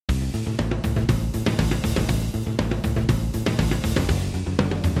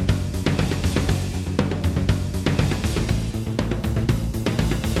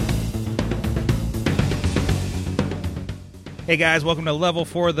Hey guys, welcome to Level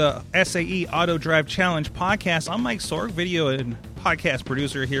 4, the SAE Auto Drive Challenge podcast. I'm Mike Sorg, video and podcast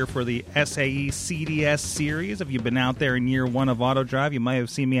producer here for the SAE CDS series. If you've been out there in year one of Auto Drive, you might have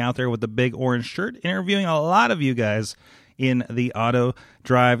seen me out there with the big orange shirt interviewing a lot of you guys in the auto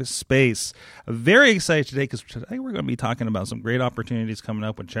drive space. Very excited today because today we're going to be talking about some great opportunities coming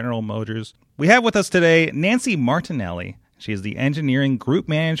up with General Motors. We have with us today Nancy Martinelli. She is the engineering group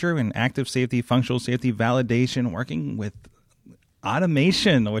manager in active safety, functional safety validation, working with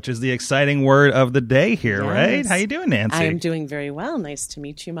automation, which is the exciting word of the day here, yes. Right? How you doing, Nancy? I am doing very well. Nice to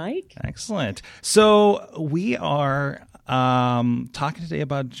meet you, Mike. Excellent. So we are talking today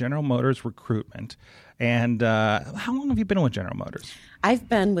about General Motors recruitment. And how long have you been with General Motors? I've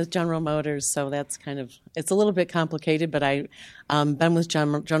been with General Motors, so that's it's a little bit complicated, but I've been with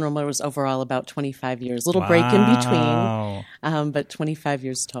General Motors overall about 25 years. A little break in between, but 25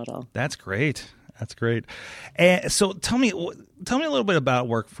 years total. That's great. That's great. And so tell me a little bit about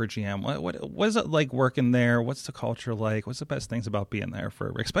work for GM. What is it like working there? What's the culture like? What's the best things about being there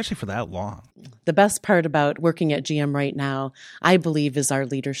especially for that long? The best part about working at GM right now, I believe, is our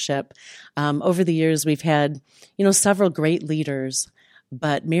leadership. Over the years, we've had, several great leaders,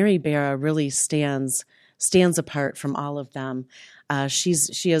 but Mary Barra really stands apart from all of them.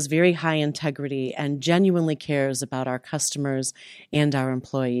 She has very high integrity and genuinely cares about our customers and our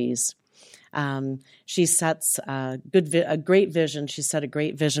employees. She sets a great vision. She set a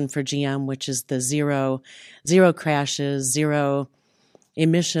great vision for GM, which is the zero crashes, zero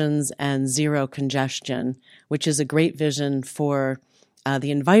emissions, and zero congestion, which is a great vision for the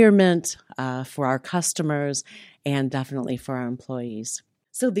environment, for our customers, and definitely for our employees.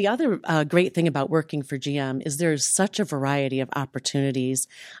 So the other great thing about working for GM is there's such a variety of opportunities,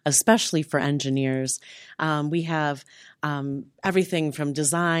 especially for engineers. We have everything from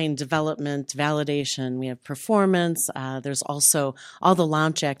design, development, validation. We have performance. There's also all the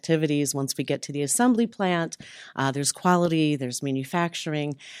launch activities once we get to the assembly plant. There's quality, there's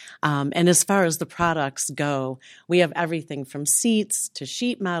manufacturing. And as far as the products go, we have everything from seats to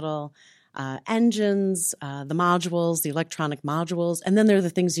sheet metal, engines, the modules, the electronic modules, and then there are the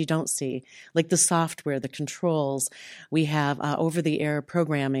things you don't see, like the software, the controls. We have over-the-air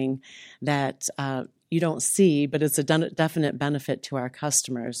programming that you don't see, but it's a definite benefit to our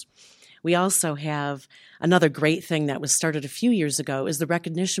customers. We also have another great thing that was started a few years ago is the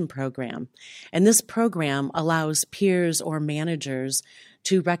recognition program. And this program allows peers or managers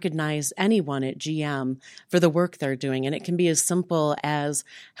to recognize anyone at GM for the work they're doing. And it can be as simple as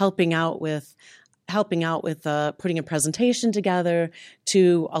helping out with putting a presentation together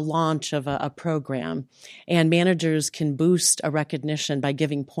to a launch of a program. And managers can boost a recognition by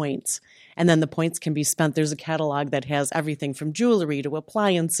giving points. And then the points can be spent. There's a catalog that has everything from jewelry to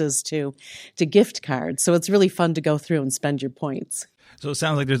appliances to gift cards. So it's really fun to go through and spend your points. So it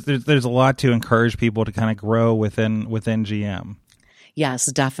sounds like there's a lot to encourage people to kind of grow within GM.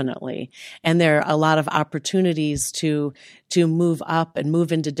 Yes, definitely. And there are a lot of opportunities to move up and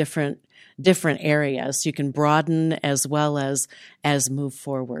move into different areas. You can broaden as well as move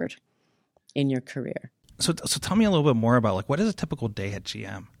forward in your career. So tell me a little bit more about what is a typical day at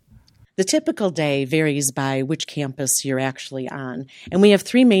GM? The typical day varies by which campus you're actually on. And we have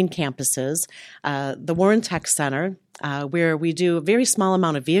three main campuses. The Warren Tech Center, where we do a very small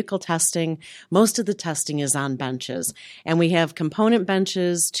amount of vehicle testing. Most of the testing is on benches. And we have component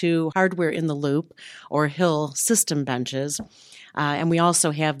benches to hardware in the loop or Hill system benches. And we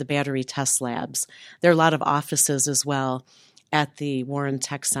also have the battery test labs. There are a lot of offices as well at the Warren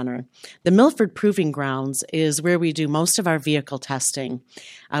Tech Center. The Milford Proving Grounds is where we do most of our vehicle testing.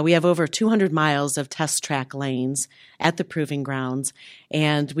 We have over 200 miles of test track lanes at the Proving Grounds,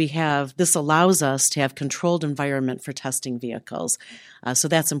 and this allows us to have controlled environment for testing vehicles. So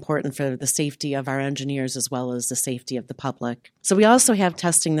that's important for the safety of our engineers as well as the safety of the public. So we also have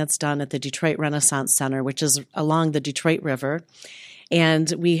testing that's done at the Detroit Renaissance Center, which is along the Detroit River.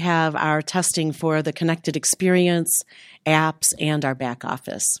 And we have our testing for the connected experience, apps, and our back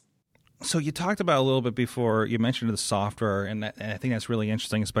office. So you talked about a little bit before, you mentioned the software, and I think that's really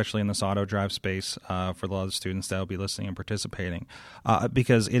interesting, especially in this auto drive space for a lot of the students that will be listening and participating,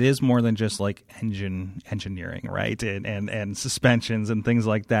 because it is more than just like engine engineering, right? And suspensions and things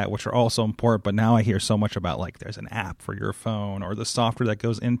like that, which are also important. But now I hear so much about there's an app for your phone or the software that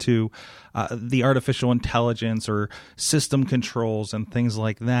goes into the artificial intelligence or system controls and things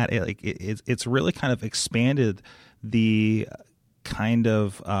like that. It's really kind of expanded the kind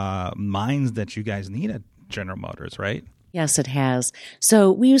of minds that you guys need at General Motors, right? Yes, it has.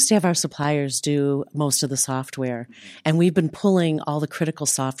 So we used to have our suppliers do most of the software, and we've been pulling all the critical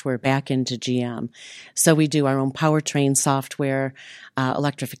software back into GM. So we do our own powertrain software,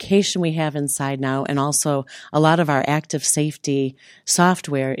 electrification we have inside now, and also a lot of our active safety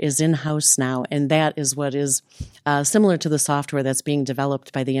software is in-house now, and that is what is similar to the software that's being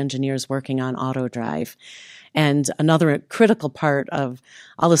developed by the engineers working on AutoDrive. And another critical part of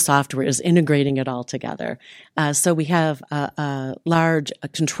all the software is integrating it all together. So we have a large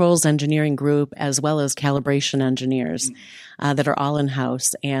controls engineering group as well as calibration engineers that are all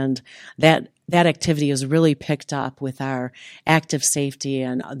in-house. And that activity is really picked up with our active safety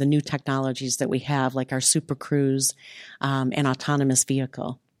and the new technologies that we have, like our Super Cruise and autonomous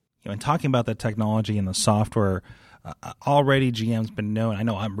vehicle. And talking about the technology and the software, already GM's been known. I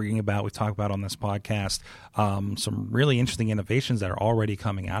know I'm reading about, we talk about on this podcast, some really interesting innovations that are already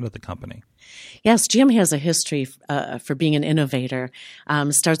coming out of the company. Yes, GM has a history for being an innovator.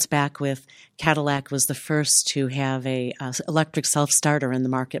 Starts back with Cadillac was the first to have a electric self-starter in the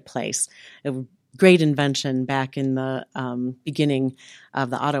marketplace. Great invention back in the beginning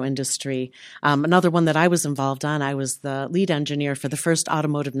of the auto industry. Another one that I was involved on, I was the lead engineer for the first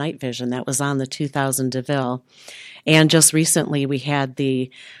automotive night vision that was on the 2000 DeVille. And just recently we had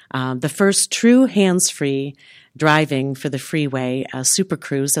the first true hands-free driving for the freeway, Super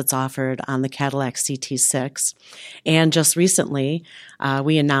Cruise that's offered on the Cadillac CT6. And just recently,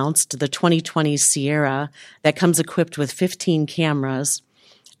 we announced the 2020 Sierra that comes equipped with 15 cameras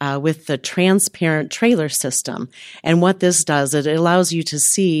with the transparent trailer system. And what this does, it allows you to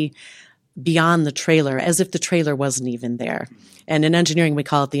see beyond the trailer as if the trailer wasn't even there. And in engineering, we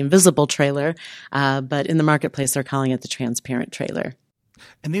call it the invisible trailer, but in the marketplace, they're calling it the transparent trailer.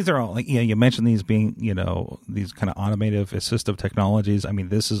 And these are all, like, you mentioned these being, these kind of automotive assistive technologies. I mean,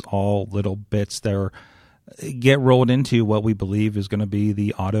 this is all little bits that are get rolled into what we believe is going to be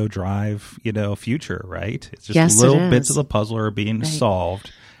the auto drive, future, right? It's just little bits of the puzzle are being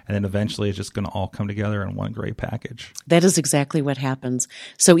solved. And then eventually it's just going to all come together in one great package. That is exactly what happens.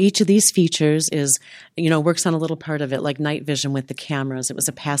 So each of these features is, works on a little part of it, like night vision with the cameras. It was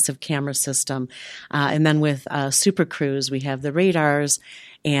a passive camera system. And then with Super Cruise, we have the radars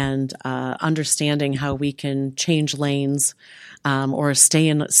and understanding how we can change lanes or stay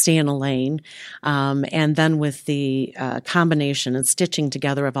in a lane. And then with the combination and stitching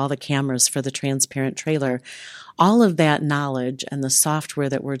together of all the cameras for the transparent trailer, all of that knowledge and the software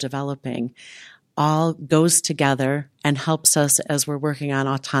that we're developing all goes together and helps us as we're working on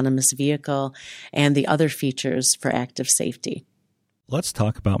autonomous vehicle and the other features for active safety. Let's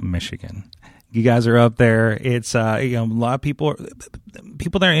talk about Michigan. You guys are up there. It's a lot of people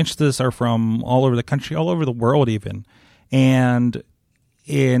that are interested in this are from all over the country, all over the world even. And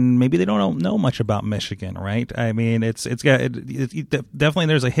maybe they don't know much about Michigan, right? I mean, it's definitely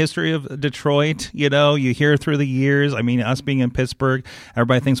there's a history of Detroit. You hear through the years. I mean, us being in Pittsburgh,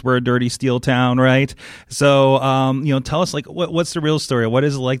 everybody thinks we're a dirty steel town, right? So, tell us, like, what's the real story? What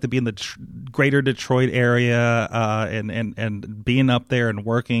is it like to be in the greater Detroit area and being up there and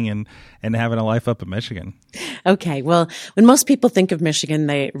working and having a life up in Michigan? Okay, well, when most people think of Michigan,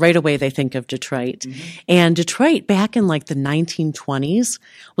 right away they think of Detroit. Mm-hmm. And Detroit back in like the 1920s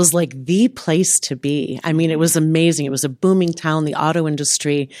was like the place to be. I mean, it was amazing. It was a booming town. The auto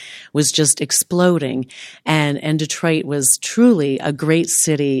industry was just exploding. And Detroit was truly a great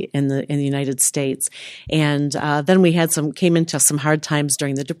city in the United States. And then we came into some hard times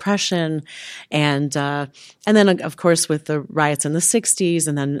during the Depression. And then, of course, with the riots in the 60s.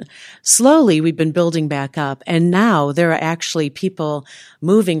 And then slowly we've been building back up. And now there are actually people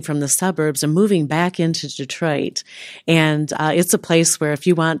moving from the suburbs and moving back into Detroit. And it's a place where if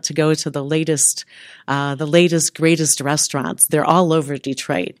you want to go to the latest, greatest restaurants, they're all over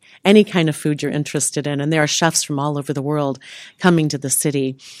Detroit. Any kind of food you're interested in. And there are chefs from all over the world coming to the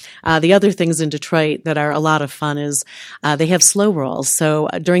city. The other things in Detroit that are a lot of fun is they have slow rolls. So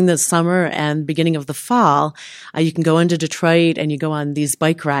during the summer and beginning of the fall, you can go into Detroit and you go on these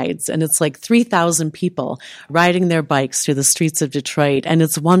bike rides. And it's like 3,000 people riding their bikes through the streets of Detroit. And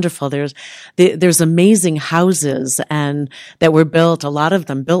it's wonderful. There's amazing houses and that were built, a lot of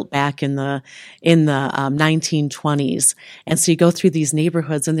them built back in the 1920s. And so you go through these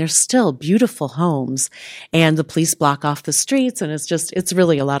neighborhoods and they're still beautiful homes and the police block off the streets and it's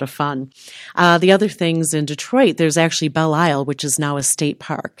really a lot of fun. The other things in Detroit, there's actually Belle Isle, which is now a state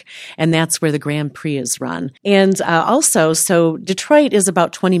park. And that's where the Grand Prix is run. And also, so Detroit is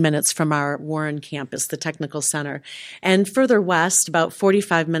about 20 minutes from our Warren campus, the technical center. And further west, about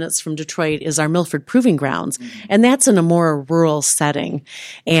 45 minutes from Detroit, is our Milford Proving Grounds. And that's in a more rural setting.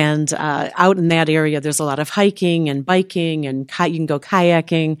 And out in that area, there's a lot of hiking and biking, and you can go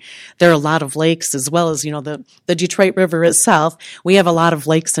kayaking. There are a lot of lakes, as well as, the Detroit River itself. We have a lot of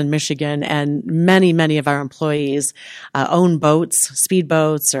lakes in Michigan, and many of our employees own boats,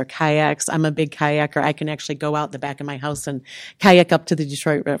 speedboats or kayaks. I'm a big kayaker. I can actually go out the back of my house and kayak up to the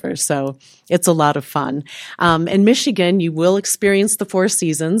Detroit River. So it's a lot of fun. In Michigan, you will experience the four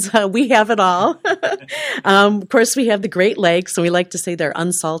seasons. We have it all. Of course, we have the Great Lakes, and we like to say they're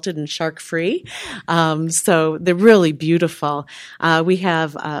unsalted and shark-free. So they're really beautiful. We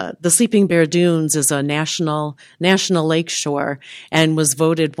have the Sleeping Bear Dunes is a national lake shore and was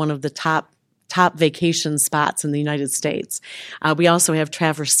voted one of the top vacation spots in the United States. We also have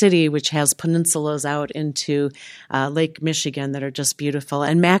Traverse City, which has peninsulas out into Lake Michigan that are just beautiful.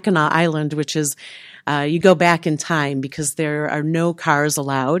 And Mackinac Island, which is you go back in time because there are no cars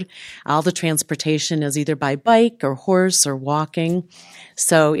allowed. All the transportation is either by bike or horse or walking.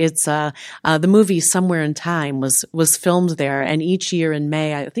 So it's the movie Somewhere in Time was filmed there, and each year in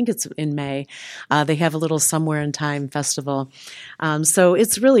May, I think it's in May, they have a little Somewhere in Time festival. So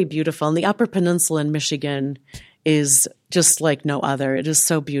it's really beautiful, and the Upper Peninsula in Michigan is just like no other. It is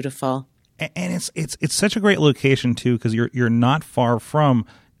so beautiful, and it's such a great location too, because you're not far from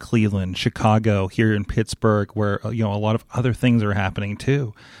Cleveland, Chicago, here in Pittsburgh, where a lot of other things are happening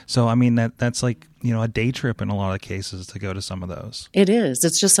too. So I mean that's like a day trip in a lot of cases to go to some of those. It is.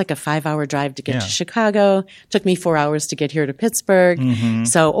 It's just like a 5-hour drive to get to Chicago. It took me 4 hours to get here to Pittsburgh. Mm-hmm.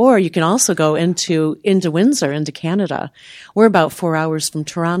 So, or you can also go into Windsor, into Canada. We're about 4 hours from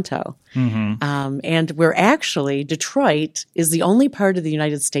Toronto. Mm-hmm. And we're actually, Detroit is the only part of the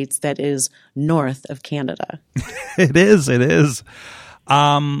United States that is north of Canada. It is.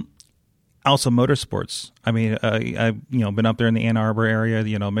 Also motorsports. I mean, I've been up there in the Ann Arbor area,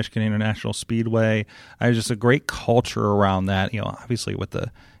 Michigan International Speedway. There's just a great culture around that, obviously with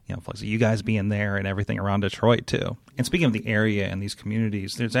the, you guys being there and everything around Detroit too. And speaking of the area and these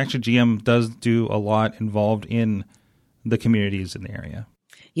communities, there's actually GM does do a lot involved in the communities in the area.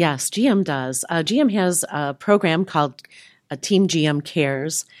 Yes, GM does. GM has a program called Team GM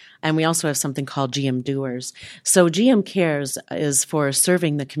Cares, and we also have something called GM Doers. So GM Cares is for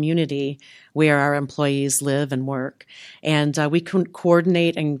serving the community where our employees live and work. And we can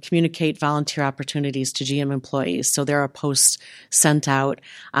coordinate and communicate volunteer opportunities to GM employees. So there are posts sent out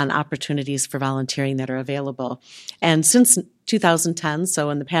on opportunities for volunteering that are available. And since 2010, so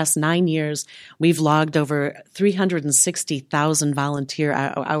in the past 9 years, we've logged over 360,000 volunteer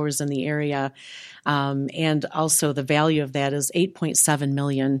hours in the area. And also the value of that is $8.7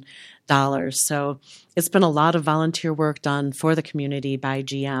 million. So it's been a lot of volunteer work done for the community by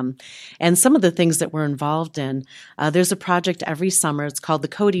GM. And some of the things that we're involved in, there's a project every summer. It's called the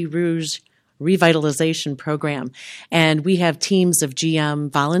Cody Rouge Revitalization Program. And we have teams of GM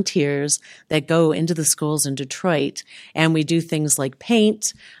volunteers that go into the schools in Detroit. And we do things like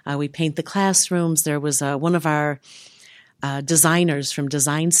paint. We paint the classrooms. There was one of our designers from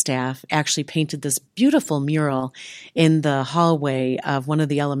design staff actually painted this beautiful mural in the hallway of one of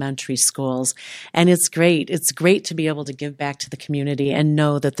the elementary schools. And it's great. It's great to be able to give back to the community and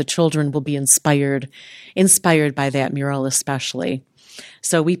know that the children will be inspired by that mural especially.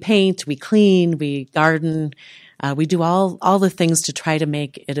 So we paint, we clean, we garden, we do all the things to try to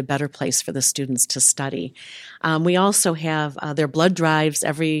make it a better place for the students to study. We also have their blood drives.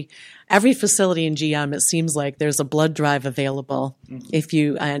 Every facility in GM, it seems like there's a blood drive available.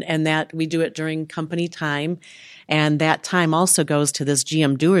 Mm-hmm. And that we do it during company time, and that time also goes to this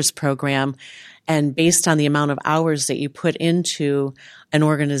GM Doers program. And based on the amount of hours that you put into an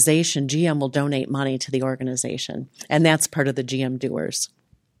organization, GM will donate money to the organization, and that's part of the GM Doers.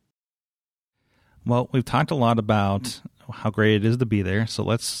 Well, we've talked a lot about how great it is to be there. So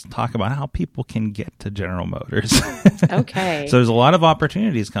let's talk about how people can get to General Motors. Okay. So there's a lot of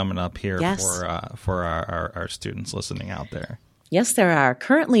opportunities coming up here yes. for our students listening out there. Yes, there are.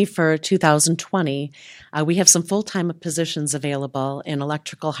 Currently for 2020, we have some full-time positions available in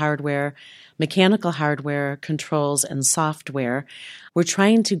electrical hardware, mechanical hardware, controls, and software. We're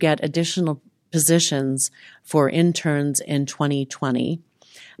trying to get additional positions for interns in 2020.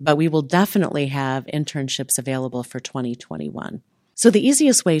 But we will definitely have internships available for 2021. So the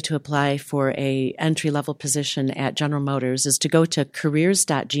easiest way to apply for a entry-level position at General Motors is to go to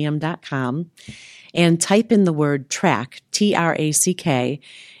careers.gm.com and type in the word TRACK, T-R-A-C-K,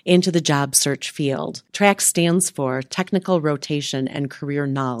 into the job search field. TRACK stands for Technical Rotation and Career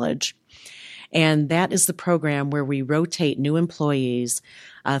Knowledge. And that is the program where we rotate new employees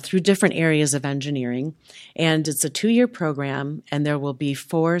through different areas of engineering. And it's a 2-year program, and there will be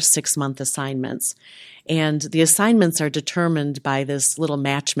 4 6-month assignments. And the assignments are determined by this little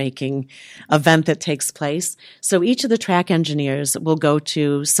matchmaking event that takes place. So each of the track engineers will go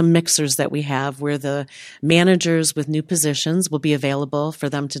to some mixers that we have where the managers with new positions will be available for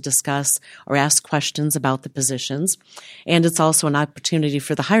them to discuss or ask questions about the positions. And it's also an opportunity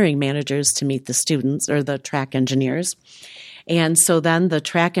for the hiring managers to meet the students or the track engineers. And so then the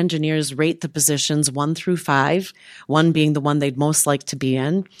track engineers rate the positions 1 through 5, 1 being the one they'd most like to be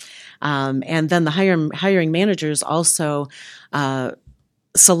in. And then the hiring managers also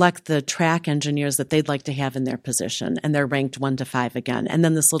select the track engineers that they'd like to have in their position, and they're ranked 1 to 5 again. And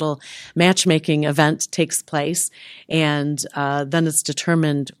then this little matchmaking event takes place, and then it's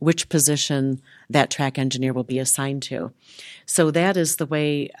determined which position that track engineer will be assigned to. So that is the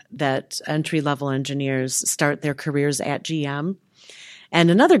way that entry-level engineers start their careers at GM.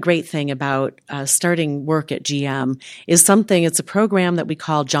 And another great thing about starting work at GM is it's a program that we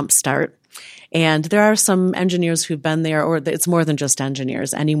call Jumpstart. And there are some engineers who've been there, or it's more than just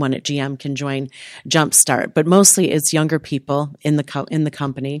engineers. Anyone at GM can join Jumpstart, but mostly it's younger people in the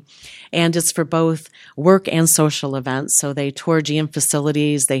company, and it's for both work and social events. So they tour GM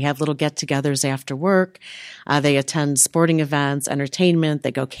facilities, they have little get-togethers after work, they attend sporting events, entertainment,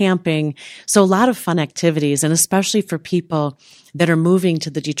 they go camping. So a lot of fun activities, and especially for people that are moving to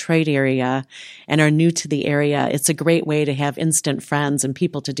the Detroit area and are new to the area, it's a great way to have instant friends and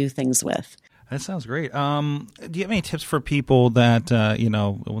people to do things with. That sounds great. Do you have any tips for people that,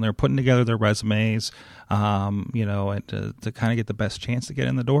 when they're putting together their resumes, and to kind of get the best chance to get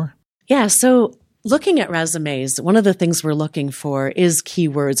in the door? Yeah, so looking at resumes, one of the things we're looking for is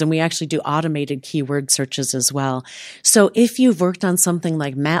keywords, and we actually do automated keyword searches as well. So if you've worked on something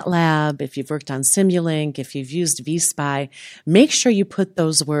like MATLAB, if you've worked on Simulink, if you've used vSpy, make sure you put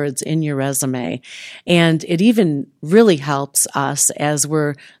those words in your resume. And it even really helps us as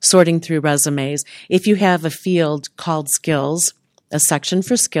we're sorting through resumes. If you have a field called skills, a section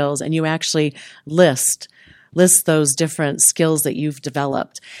for skills, and you actually list those different skills that you've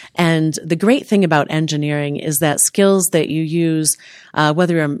developed. And the great thing about engineering is that skills that you use,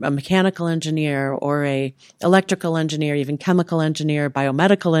 whether you're a mechanical engineer or a electrical engineer, even chemical engineer,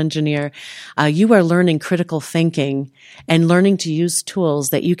 biomedical engineer, you are learning critical thinking and learning to use tools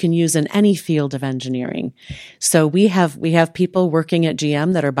that you can use in any field of engineering. So we have people working at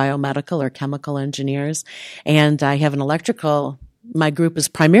GM that are biomedical or chemical engineers, and I have my group is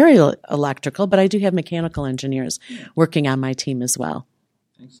primarily electrical, but I do have mechanical engineers working on my team as well.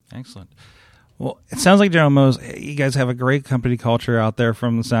 Excellent. Well, it sounds like, General Mose, you guys have a great company culture out there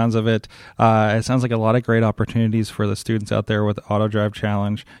from the sounds of it. It sounds like a lot of great opportunities for the students out there with the Auto Drive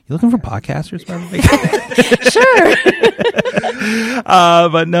Challenge. You looking for podcasters, by the way?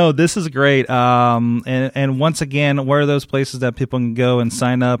 Sure. But no, this is great. And once again, where are those places that people can go and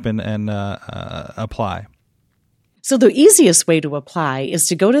sign up and apply? So the easiest way to apply is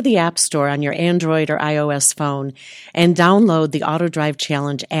to go to the App Store on your Android or iOS phone and download the AutoDrive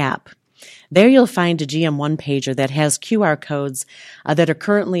Challenge app. There you'll find a GM one-pager that has QR codes that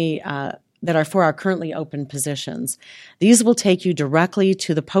are for our currently open positions. These will take you directly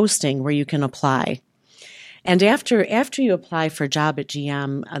to the posting where you can apply. And after you apply for a job at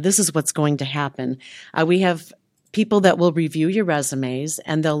GM, this is what's going to happen. We have people that will review your resumes,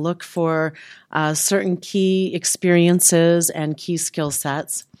 and they'll look for certain key experiences and key skill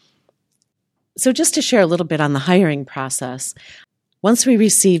sets. So just to share a little bit on the hiring process, once we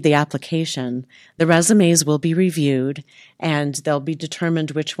receive the application, the resumes will be reviewed, and they'll be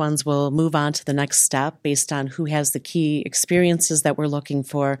determined which ones will move on to the next step based on who has the key experiences that we're looking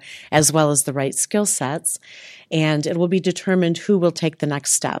for, as well as the right skill sets. And it will be determined who will take the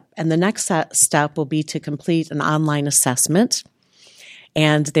next step. And the next step will be to complete an online assessment.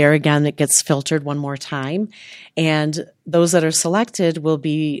 And there again, it gets filtered one more time. And those that are selected will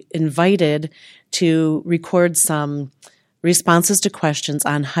be invited to record some responses to questions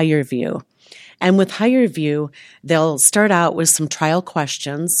on HireVue. And with HireVue, they'll start out with some trial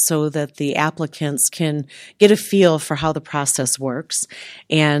questions so that the applicants can get a feel for how the process works.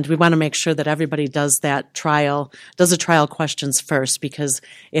 And we want to make sure that everybody does the trial questions first, because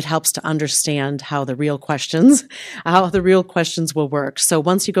it helps to understand how the real questions will work. So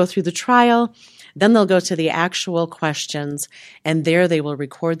once you go through the trial, then they'll go to the actual questions, and there they will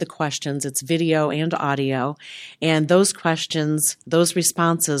record the questions. It's video and audio. And those questions, those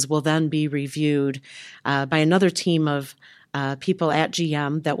responses will then be reviewed by another team of people at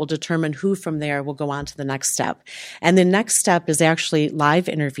GM that will determine who from there will go on to the next step. And the next step is actually live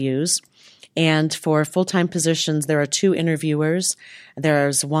interviews. And for full-time positions, there are 2 interviewers.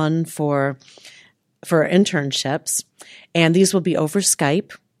 There's one for internships, and these will be over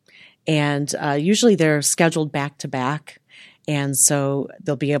Skype. And usually they're scheduled back-to-back. And so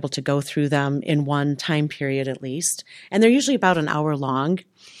they'll be able to go through them in one time period at least. And they're usually about an hour long.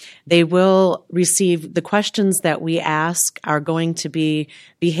 They will receive the questions that we ask are going to be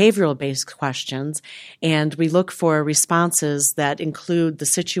behavioral-based questions, and we look for responses that include the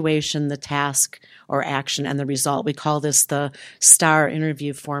situation, the task or action, and the result. We call this the STAR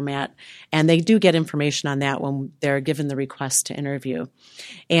interview format, and they do get information on that when they're given the request to interview.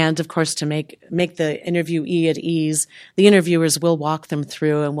 And, of course, to make the interviewee at ease, the interviewers will walk them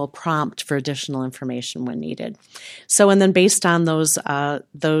through and will prompt for additional information when needed. So, and then based on those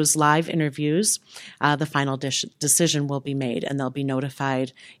live interviews, the final decision will be made, and they'll be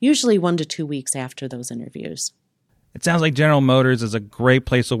notified usually 1 to 2 weeks after those interviews. It sounds like General Motors is a great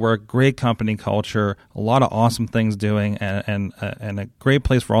place to work, great company culture, a lot of awesome things doing, and a great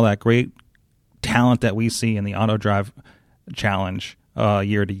place for all that great talent that we see in the Auto Drive Challenge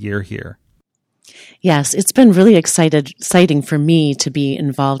year to year here. Yes, it's been really exciting for me to be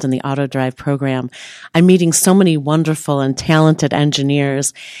involved in the Auto Drive program. I'm meeting so many wonderful and talented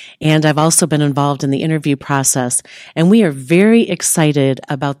engineers, and I've also been involved in the interview process. And we are very excited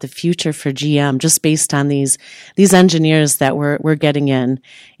about the future for GM, just based on these engineers that we're getting in.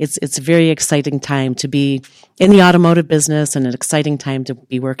 It's a very exciting time to be in the automotive business, and an exciting time to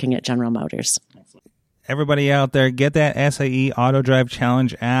be working at General Motors. Everybody out there, get that SAE Auto Drive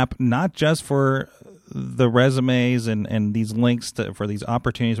Challenge app, not just for the resumes and these links for these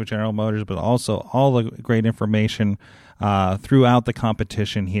opportunities with General Motors, but also all the great information throughout the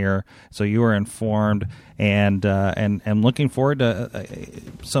competition here. So you are informed and looking forward to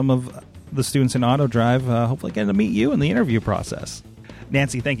some of the students in Auto Drive hopefully getting to meet you in the interview process.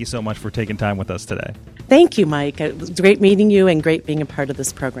 Nancy, thank you so much for taking time with us today. Thank you, Mike. It was great meeting you and great being a part of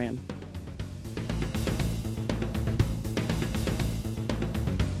this program.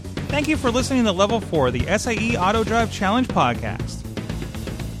 Thank you for listening to Level 4, the SAE Auto Drive Challenge podcast.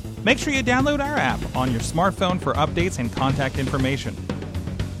 Make sure you download our app on your smartphone for updates and contact information.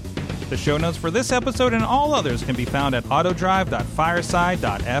 The show notes for this episode and all others can be found at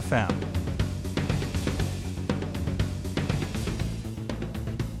autodrive.fireside.fm.